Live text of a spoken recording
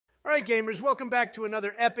Alright gamers, welcome back to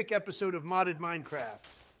another epic episode of Modded Minecraft.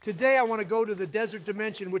 Today I want to go to the desert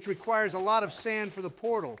dimension, which requires a lot of sand for the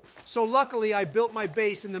portal. So luckily I built my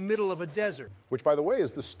base in the middle of a desert. Which, by the way,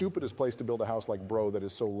 is the stupidest place to build a house like Bro that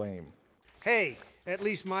is so lame. Hey, at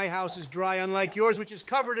least my house is dry, unlike yours, which is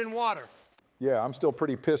covered in water. Yeah, I'm still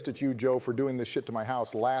pretty pissed at you, Joe, for doing this shit to my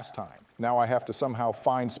house last time. Now I have to somehow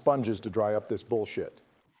find sponges to dry up this bullshit.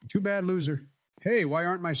 Too bad, loser. Hey, why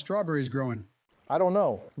aren't my strawberries growing? I don't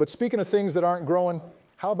know. But speaking of things that aren't growing,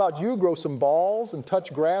 how about you grow some balls and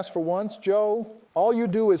touch grass for once, Joe? All you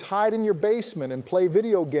do is hide in your basement and play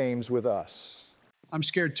video games with us. I'm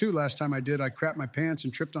scared too. Last time I did, I crapped my pants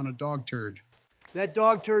and tripped on a dog turd. That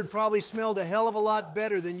dog turd probably smelled a hell of a lot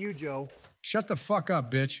better than you, Joe. Shut the fuck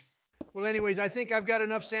up, bitch. Well, anyways, I think I've got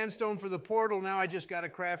enough sandstone for the portal. Now I just gotta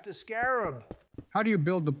craft a scarab. How do you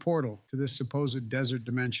build the portal to this supposed desert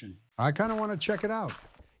dimension? I kind of want to check it out.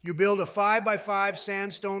 You build a 5x5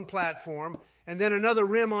 sandstone platform, and then another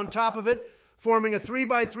rim on top of it, forming a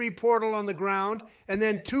 3x3 portal on the ground, and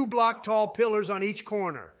then 2 block-tall pillars on each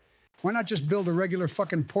corner. Why not just build a regular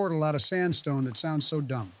fucking portal out of sandstone that sounds so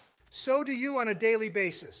dumb? So do you on a daily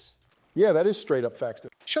basis. Yeah, that is straight up facts.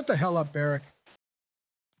 Shut the hell up, Eric.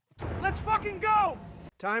 Let's fucking go!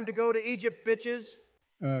 Time to go to Egypt, bitches.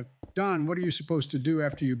 Don, what are you supposed to do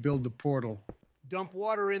after you build the portal? Dump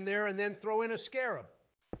water in there and then throw in a scarab.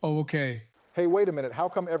 Oh, okay. Hey, wait a minute. How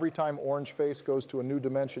come every time Orange Face goes to a new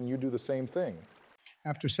dimension, you do the same thing?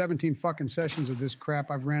 After 17 fucking sessions of this crap,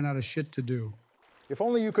 I've ran out of shit to do. If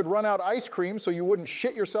only you could run out ice cream so you wouldn't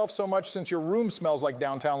shit yourself so much since your room smells like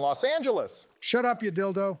downtown Los Angeles. Shut up, you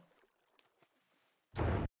dildo.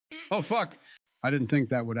 Oh, fuck. I didn't think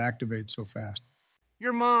that would activate so fast.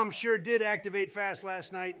 Your mom sure did activate fast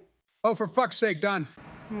last night. Oh, for fuck's sake, Don.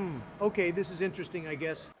 Okay, this is interesting, I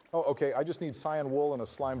guess. Oh, okay, I just need cyan wool and a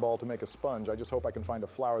slime ball to make a sponge. I just hope I can find a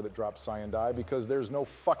flower that drops cyan dye because there's no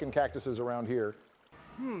fucking cactuses around here.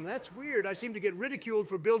 That's weird. I seem to get ridiculed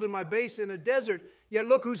for building my base in a desert, yet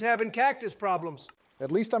look who's having cactus problems.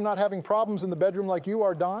 At least I'm not having problems in the bedroom like you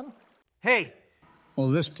are, Don. Hey! Well,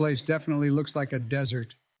 this place definitely looks like a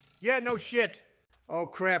desert. Yeah, no shit. Oh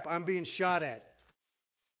crap, I'm being shot at.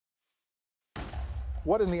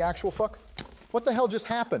 What in the actual fuck? What the hell just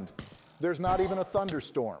happened? There's not even a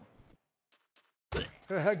thunderstorm.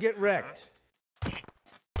 Get wrecked.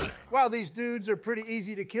 Wow, these dudes are pretty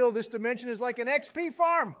easy to kill. This dimension is like an XP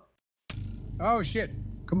farm. Oh, shit.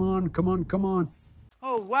 Come on, come on, come on.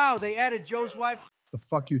 Oh, wow, they added Joe's wife. The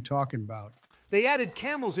fuck you talking about? They added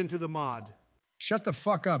camels into the mod. Shut the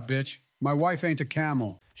fuck up, bitch. My wife ain't a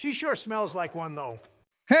camel. She sure smells like one, though.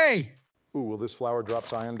 Hey! Ooh, will this flower drop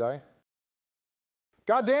cyan dye?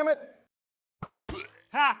 God damn it!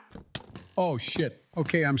 Ha! Oh, shit.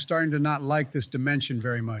 Okay, I'm starting to not like this dimension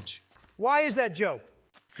very much. Why is that, Joe?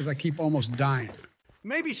 Because I keep almost dying.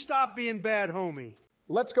 Maybe stop being bad, homie.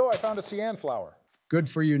 Let's go, I found a cyan flower. Good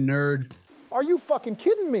for you, nerd. Are you fucking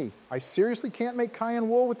kidding me? I seriously can't make cyan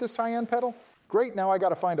wool with this cyan petal? Great, now I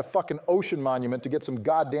gotta find a fucking ocean monument to get some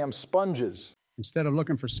goddamn sponges. Instead of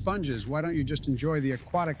looking for sponges, why don't you just enjoy the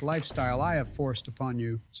aquatic lifestyle I have forced upon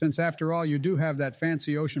you, since after all, you do have that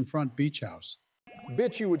fancy oceanfront beach house.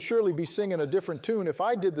 Bitch, you would surely be singing a different tune if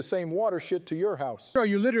I did the same water shit to your house. Bro,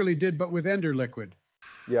 you literally did, but with ender liquid.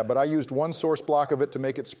 Yeah, but I used one source block of it to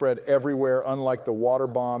make it spread everywhere, unlike the water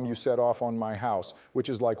bomb you set off on my house, which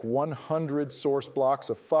is like 100 source blocks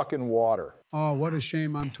of fucking water. Oh, what a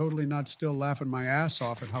shame I'm totally not still laughing my ass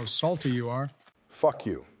off at how salty you are. Fuck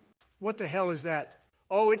you. What the hell is that?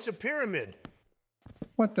 Oh, it's a pyramid.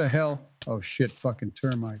 What the hell? Oh, shit, fucking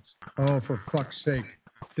termites. Oh, for fuck's sake.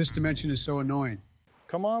 This dimension is so annoying.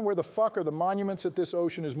 Come on, where the fuck are the monuments at this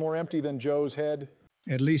ocean is more empty than Joe's head?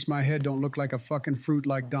 At least my head don't look like a fucking fruit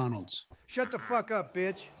like Donald's. Shut the fuck up,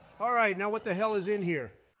 bitch. All right, now what the hell is in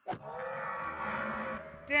here?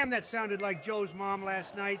 Damn, that sounded like Joe's mom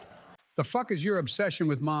last night. The fuck is your obsession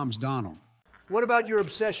with Mom's Donald? What about your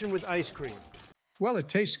obsession with ice cream? Well, it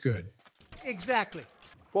tastes good. Exactly.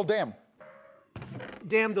 Well, damn.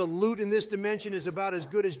 Damn, the loot in this dimension is about as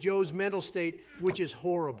good as Joe's mental state, which is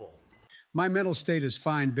horrible. My mental state is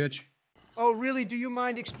fine, bitch. Oh, really? Do you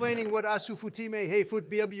mind explaining what Asufutime Heifut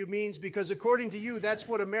BW means? Because according to you, that's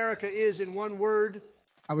what America is in one word.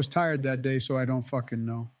 I was tired that day, so I don't fucking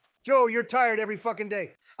know. Joe, you're tired every fucking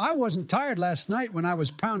day. I wasn't tired last night when I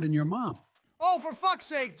was pounding your mom. Oh, for fuck's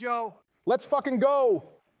sake, Joe. Let's fucking go!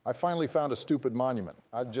 I finally found a stupid monument.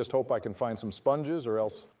 I just hope I can find some sponges, or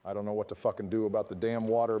else I don't know what to fucking do about the damn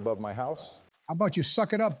water above my house. How about you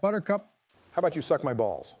suck it up, Buttercup? How about you suck my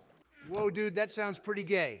balls? Whoa, dude, that sounds pretty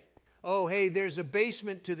gay. Oh, hey, there's a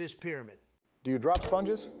basement to this pyramid. Do you drop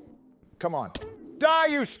sponges? Come on. Die,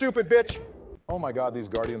 you stupid bitch! Oh my god, these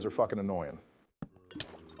guardians are fucking annoying.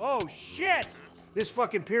 Oh shit! This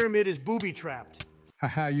fucking pyramid is booby-trapped.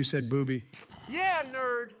 Haha, you said booby. Yeah,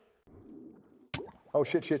 nerd! Oh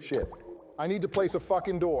shit, shit, shit. I need to place a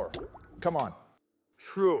fucking door. Come on.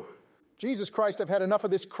 True. Jesus Christ, I've had enough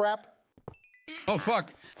of this crap. Oh,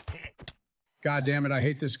 fuck. God damn it, I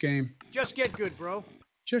hate this game. Just get good, bro.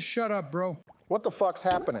 Just shut up, bro. What the fuck's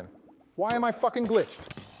happening? Why am I fucking glitched?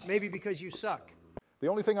 Maybe because you suck. The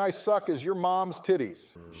only thing I suck is your mom's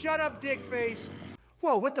titties. Shut up, dick face.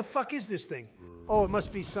 Whoa, what the fuck is this thing? Oh, it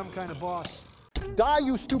must be some kind of boss. Die,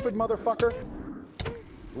 you stupid motherfucker!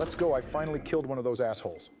 Let's go, I finally killed one of those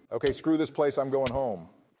assholes. Okay, screw this place, I'm going home.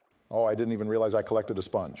 Oh, I didn't even realize I collected a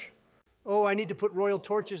sponge. Oh, I need to put royal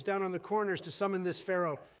torches down on the corners to summon this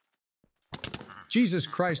pharaoh. Jesus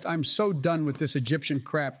Christ, I'm so done with this Egyptian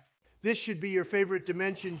crap. This should be your favorite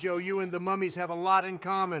dimension, Joe. You and the mummies have a lot in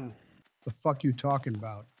common. The fuck you talking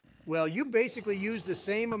about? Well, you basically use the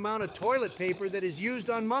same amount of toilet paper that is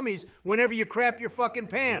used on mummies whenever you crap your fucking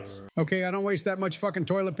pants. Okay, I don't waste that much fucking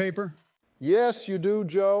toilet paper. Yes, you do,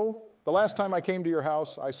 Joe. The last time I came to your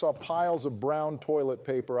house, I saw piles of brown toilet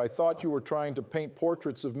paper. I thought you were trying to paint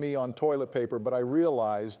portraits of me on toilet paper, but I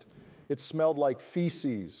realized it smelled like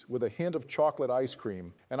feces with a hint of chocolate ice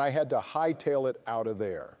cream, and I had to hightail it out of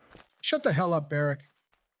there. Shut the hell up, Eric.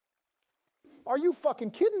 Are you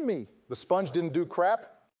fucking kidding me? The sponge didn't do crap?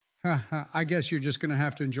 Haha, I guess you're just gonna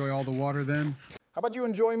have to enjoy all the water then. How about you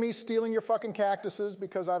enjoy me stealing your fucking cactuses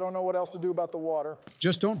because I don't know what else to do about the water?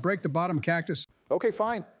 Just don't break the bottom cactus. Okay,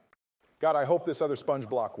 fine. God, I hope this other sponge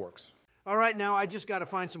block works. All right, now I just gotta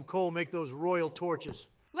find some coal, make those royal torches.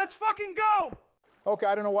 Let's fucking go! Okay,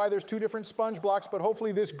 I don't know why there's two different sponge blocks, but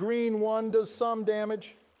hopefully this green one does some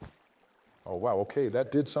damage. Oh, wow, okay,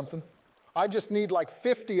 that did something. I just need like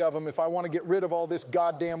 50 of them if I want to get rid of all this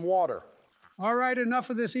goddamn water. All right, enough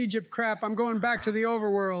of this Egypt crap. I'm going back to the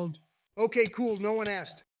overworld. Okay, cool, no one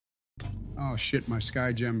asked. Oh shit, my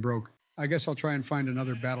sky gem broke. I guess I'll try and find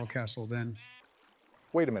another battle castle then.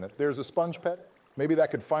 Wait a minute, there's a sponge pet? Maybe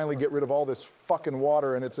that could finally get rid of all this fucking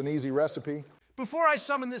water and it's an easy recipe. Before I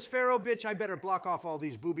summon this pharaoh bitch, I better block off all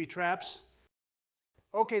these booby traps.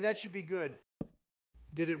 Okay, that should be good.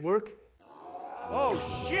 Did it work?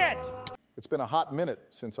 Oh, shit! It's been a hot minute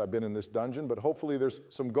since I've been in this dungeon, but hopefully there's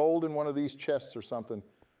some gold in one of these chests or something.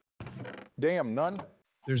 Damn, none?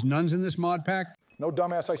 There's nuns in this mod pack? No,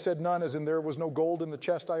 dumbass, I said none, as in there was no gold in the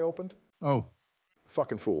chest I opened? Oh.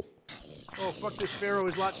 Fucking fool. Oh, fuck, this pharaoh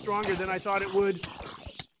is a lot stronger than I thought it would.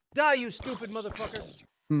 Die, you stupid motherfucker.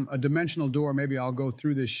 A dimensional door, maybe I'll go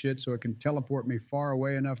through this shit so it can teleport me far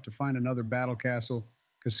away enough to find another battle castle,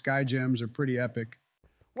 because sky gems are pretty epic.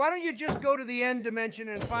 Why don't you just go to the end dimension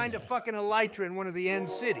and find a fucking elytra in one of the end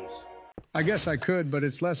cities? I guess I could, but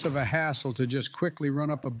it's less of a hassle to just quickly run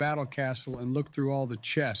up a battle castle and look through all the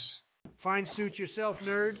chests. Fine suit yourself,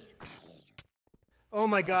 nerd. Oh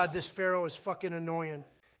my god, this pharaoh is fucking annoying.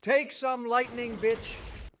 Take some lightning, bitch.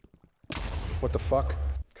 What the fuck?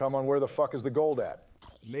 Come on, where the fuck is the gold at?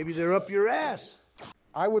 Maybe they're up your ass.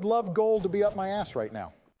 I would love gold to be up my ass right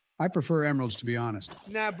now. I prefer emeralds, to be honest.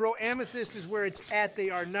 Nah, bro, amethyst is where it's at.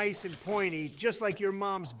 They are nice and pointy, just like your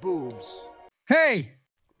mom's boobs. Hey!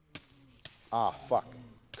 Ah, fuck.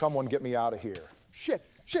 Come on, get me out of here. Shit,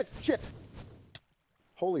 shit, shit.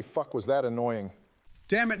 Holy fuck, was that annoying.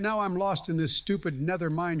 Damn it, now I'm lost in this stupid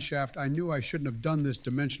nether mineshaft. I knew I shouldn't have done this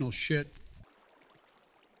dimensional shit.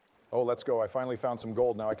 Oh, let's go. I finally found some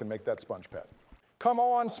gold. Now I can make that sponge pet. Come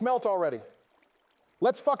on, smelt already.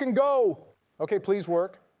 Let's fucking go. Okay, please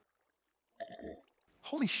work.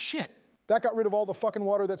 Holy shit. That got rid of all the fucking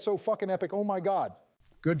water. That's so fucking epic. Oh my god.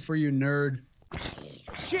 Good for you, nerd.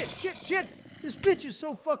 Shit, shit, shit! This bitch is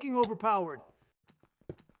so fucking overpowered.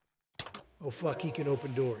 Oh fuck, he can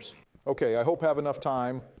open doors. Okay, I hope I have enough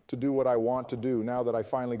time to do what I want to do now that I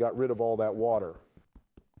finally got rid of all that water.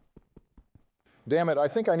 Damn it, I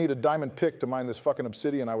think I need a diamond pick to mine this fucking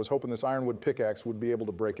obsidian. I was hoping this ironwood pickaxe would be able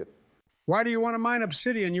to break it. Why do you want to mine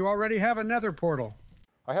obsidian? You already have a nether portal.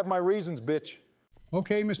 I have my reasons, bitch.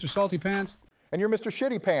 Okay, Mr. Salty Pants. And you're Mr.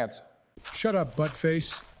 Shitty Pants. Shut up,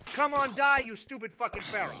 buttface. Come on, die, you stupid fucking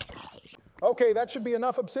pharaoh. Okay, that should be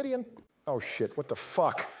enough obsidian. Oh shit, what the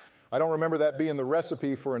fuck? I don't remember that being the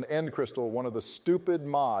recipe for an end crystal. One of the stupid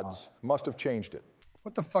mods must have changed it.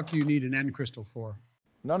 What the fuck do you need an end crystal for?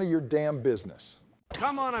 None of your damn business.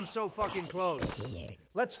 Come on, I'm so fucking close.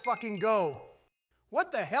 Let's fucking go.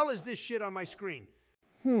 What the hell is this shit on my screen?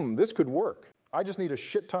 This could work. I just need a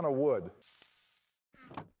shit ton of wood.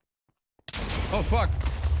 Oh, fuck.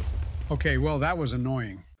 Okay, well, that was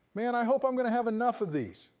annoying. Man, I hope I'm gonna have enough of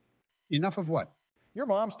these. Enough of what? Your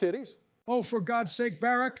mom's titties. Oh, for God's sake,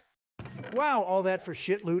 Barrack. Wow, all that for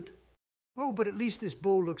shit loot. Oh, but at least this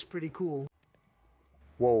bow looks pretty cool.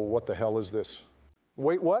 Whoa, what the hell is this?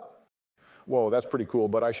 Wait, what? Whoa, that's pretty cool,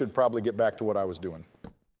 but I should probably get back to what I was doing.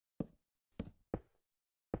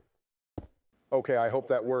 Okay, I hope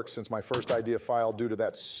that works since my first idea failed due to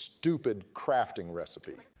that stupid crafting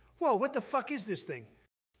recipe. Whoa, what the fuck is this thing?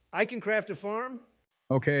 I can craft a farm?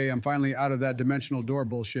 Okay, I'm finally out of that dimensional door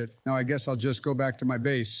bullshit. Now I guess I'll just go back to my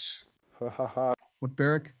base. Ha ha ha. What,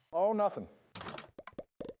 Barrack? Oh, nothing.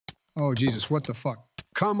 Oh, Jesus, what the fuck?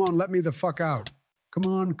 Come on, let me the fuck out. Come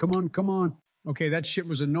on, come on, come on. Okay, that shit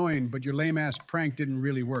was annoying, but your lame-ass prank didn't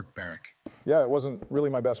really work, Barrack. Yeah, it wasn't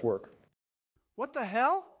really my best work. What the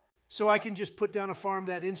hell? So I can just put down a farm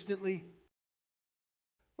that instantly?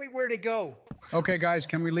 Wait, where'd it go? Okay, guys,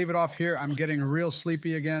 can we leave it off here? I'm getting real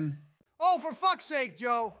sleepy again. Oh, for fuck's sake,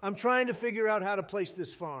 Joe! I'm trying to figure out how to place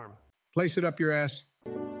this farm. Place it up your ass.